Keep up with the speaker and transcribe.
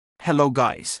Hello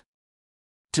guys.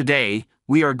 Today,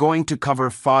 we are going to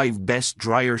cover 5 best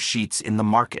dryer sheets in the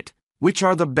market, which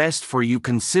are the best for you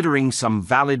considering some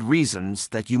valid reasons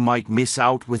that you might miss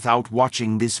out without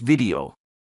watching this video.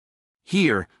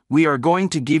 Here, we are going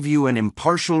to give you an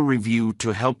impartial review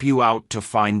to help you out to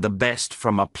find the best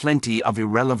from a plenty of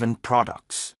irrelevant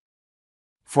products.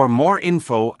 For more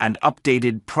info and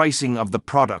updated pricing of the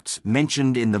products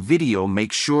mentioned in the video,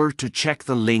 make sure to check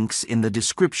the links in the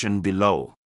description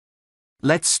below.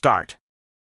 Let's start.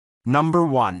 Number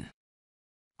 1.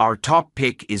 Our top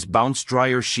pick is Bounce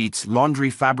Dryer Sheets Laundry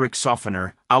Fabric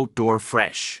Softener Outdoor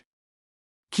Fresh.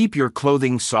 Keep your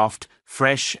clothing soft,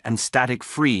 fresh and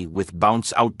static-free with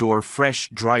Bounce Outdoor Fresh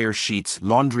Dryer Sheets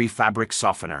Laundry Fabric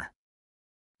Softener.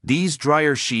 These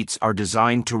dryer sheets are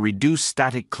designed to reduce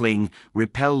static cling,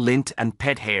 repel lint and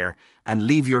pet hair, and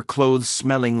leave your clothes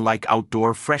smelling like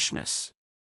outdoor freshness.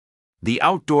 The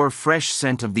outdoor fresh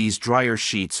scent of these dryer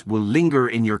sheets will linger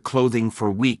in your clothing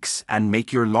for weeks and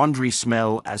make your laundry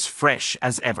smell as fresh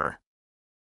as ever.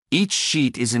 Each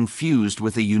sheet is infused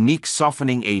with a unique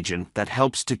softening agent that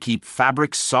helps to keep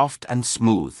fabrics soft and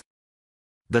smooth.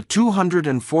 The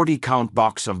 240-count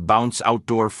box of Bounce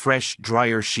Outdoor Fresh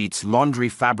Dryer Sheets Laundry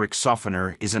Fabric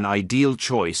Softener is an ideal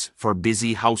choice for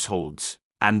busy households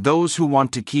and those who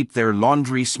want to keep their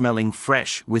laundry smelling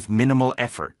fresh with minimal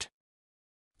effort.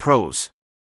 Pros: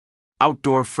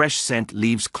 Outdoor fresh scent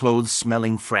leaves clothes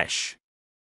smelling fresh.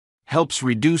 Helps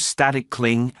reduce static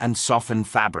cling and soften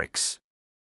fabrics.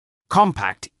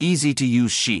 Compact,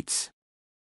 easy-to-use sheets.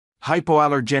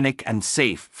 Hypoallergenic and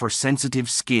safe for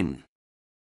sensitive skin.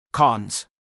 Cons: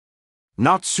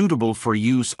 Not suitable for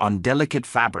use on delicate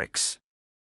fabrics.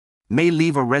 May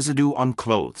leave a residue on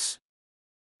clothes.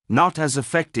 Not as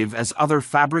effective as other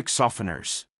fabric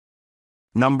softeners.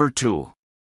 Number 2.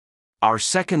 Our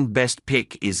second best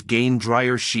pick is Gain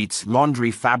Dryer Sheets Laundry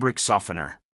Fabric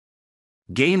Softener.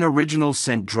 Gain Original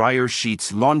Scent Dryer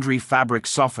Sheets Laundry Fabric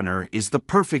Softener is the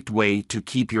perfect way to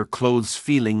keep your clothes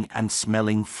feeling and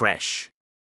smelling fresh.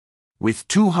 With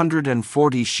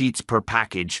 240 sheets per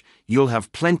package, you'll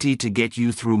have plenty to get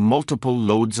you through multiple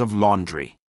loads of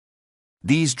laundry.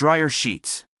 These dryer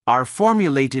sheets are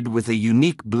formulated with a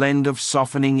unique blend of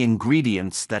softening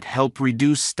ingredients that help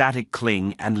reduce static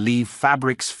cling and leave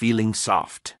fabrics feeling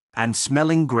soft and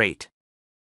smelling great.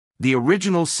 The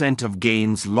original scent of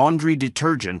Gain's laundry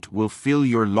detergent will fill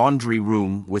your laundry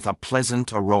room with a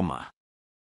pleasant aroma.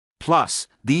 Plus,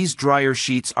 these dryer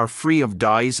sheets are free of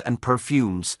dyes and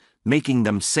perfumes, making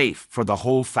them safe for the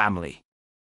whole family.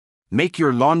 Make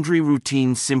your laundry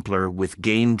routine simpler with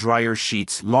Gain Dryer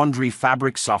Sheets Laundry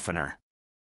Fabric Softener.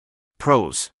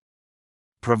 Pros: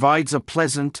 Provides a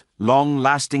pleasant,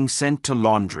 long-lasting scent to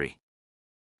laundry.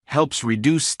 Helps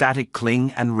reduce static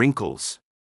cling and wrinkles.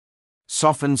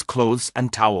 Softens clothes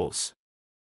and towels.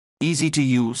 Easy to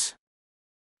use.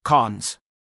 Cons: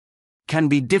 Can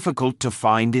be difficult to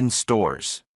find in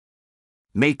stores.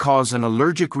 May cause an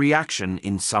allergic reaction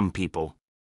in some people.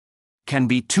 Can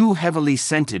be too heavily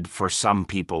scented for some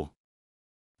people.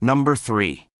 Number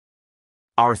 3.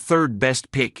 Our third best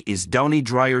pick is Downy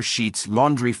Dryer Sheets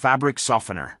Laundry Fabric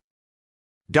Softener.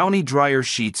 Downy Dryer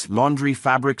Sheets Laundry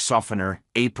Fabric Softener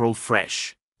April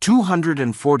Fresh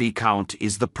 240 count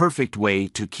is the perfect way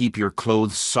to keep your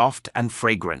clothes soft and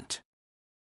fragrant.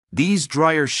 These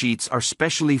dryer sheets are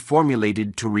specially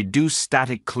formulated to reduce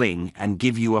static cling and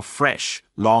give you a fresh,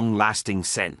 long-lasting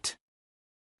scent.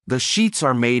 The sheets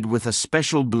are made with a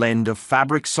special blend of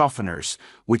fabric softeners,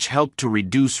 which help to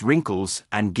reduce wrinkles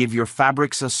and give your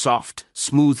fabrics a soft,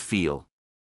 smooth feel.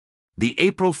 The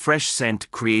April Fresh scent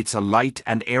creates a light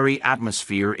and airy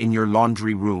atmosphere in your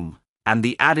laundry room, and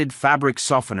the added fabric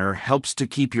softener helps to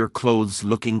keep your clothes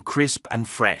looking crisp and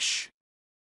fresh.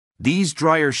 These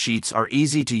dryer sheets are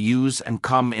easy to use and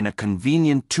come in a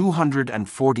convenient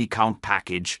 240-count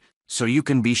package, so you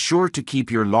can be sure to keep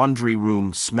your laundry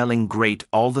room smelling great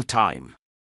all the time.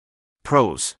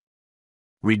 Pros: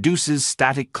 Reduces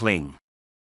static cling.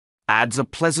 Adds a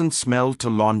pleasant smell to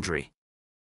laundry.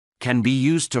 Can be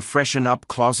used to freshen up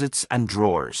closets and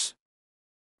drawers.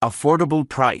 Affordable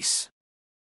price.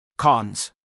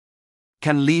 Cons: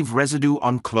 Can leave residue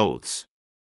on clothes.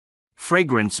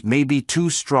 Fragrance may be too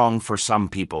strong for some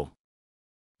people.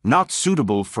 Not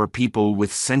suitable for people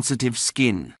with sensitive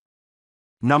skin.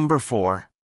 Number 4.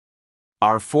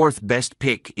 Our fourth best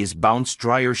pick is Bounce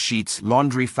Dryer Sheets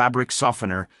Laundry Fabric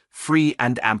Softener Free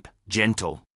and Amp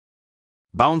Gentle.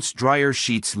 Bounce Dryer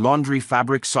Sheets Laundry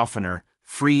Fabric Softener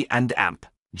Free and Amp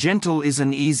Gentle is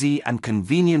an easy and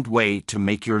convenient way to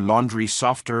make your laundry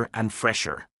softer and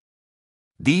fresher.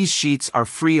 These sheets are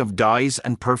free of dyes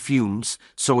and perfumes,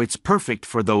 so it's perfect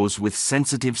for those with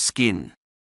sensitive skin.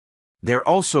 They're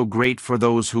also great for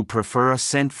those who prefer a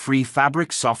scent-free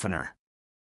fabric softener.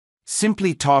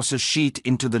 Simply toss a sheet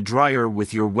into the dryer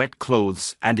with your wet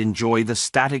clothes and enjoy the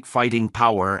static fighting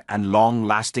power and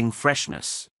long-lasting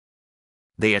freshness.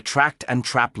 They attract and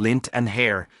trap lint and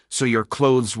hair, so your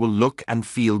clothes will look and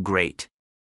feel great.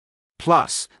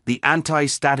 Plus, the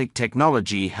anti-static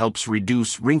technology helps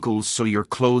reduce wrinkles so your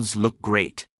clothes look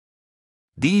great.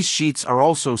 These sheets are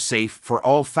also safe for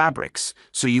all fabrics,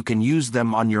 so you can use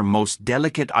them on your most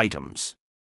delicate items.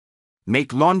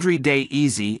 Make laundry day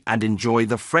easy and enjoy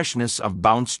the freshness of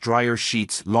Bounce Dryer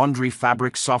Sheets Laundry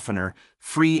Fabric Softener,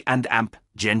 free and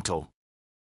gentle.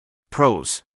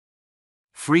 Pros: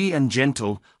 free and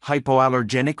gentle,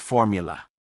 hypoallergenic formula.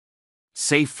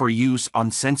 Safe for use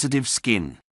on sensitive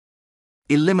skin.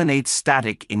 Eliminates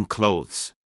static in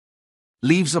clothes.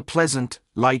 Leaves a pleasant,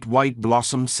 light white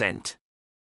blossom scent.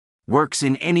 Works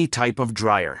in any type of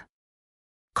dryer.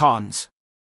 Cons: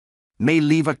 may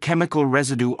leave a chemical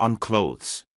residue on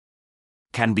clothes.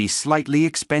 Can be slightly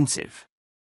expensive.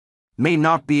 May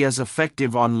not be as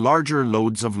effective on larger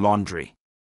loads of laundry.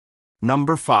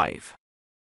 Number 5.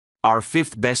 Our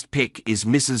fifth best pick is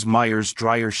Mrs. Meyer's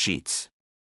Dryer Sheets.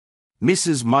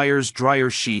 Mrs. Meyer's Dryer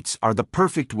Sheets are the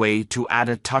perfect way to add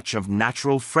a touch of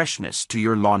natural freshness to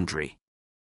your laundry.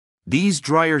 These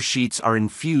dryer sheets are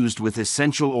infused with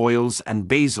essential oils and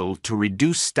basil to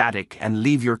reduce static and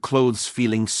leave your clothes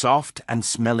feeling soft and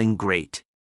smelling great.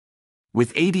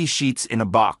 With 80 sheets in a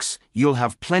box, you'll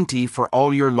have plenty for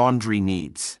all your laundry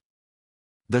needs.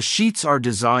 The sheets are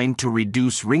designed to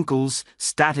reduce wrinkles,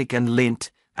 static and lint,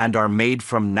 and are made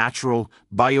from natural,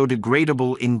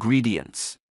 biodegradable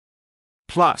ingredients.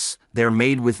 Plus, they're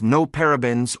made with no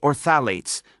parabens or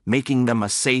phthalates, making them a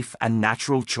safe and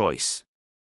natural choice.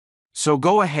 So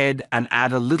go ahead and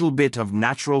add a little bit of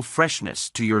natural freshness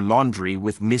to your laundry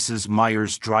with Mrs.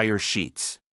 Meyer's Dryer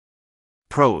Sheets.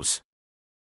 Pros: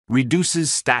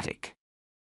 reduces static.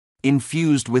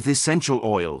 Infused with essential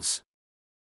oils.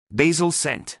 Basil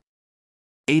scent.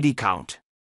 80 count.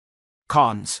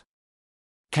 Cons: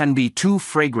 can be too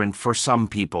fragrant for some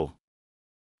people.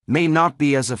 May not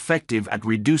be as effective at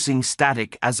reducing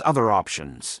static as other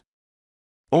options.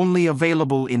 Only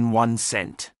available in one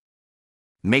scent.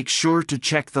 Make sure to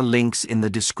check the links in the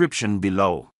description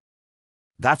below.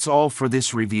 That's all for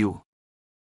this review.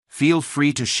 Feel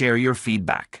free to share your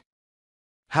feedback.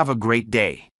 Have a great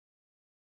day.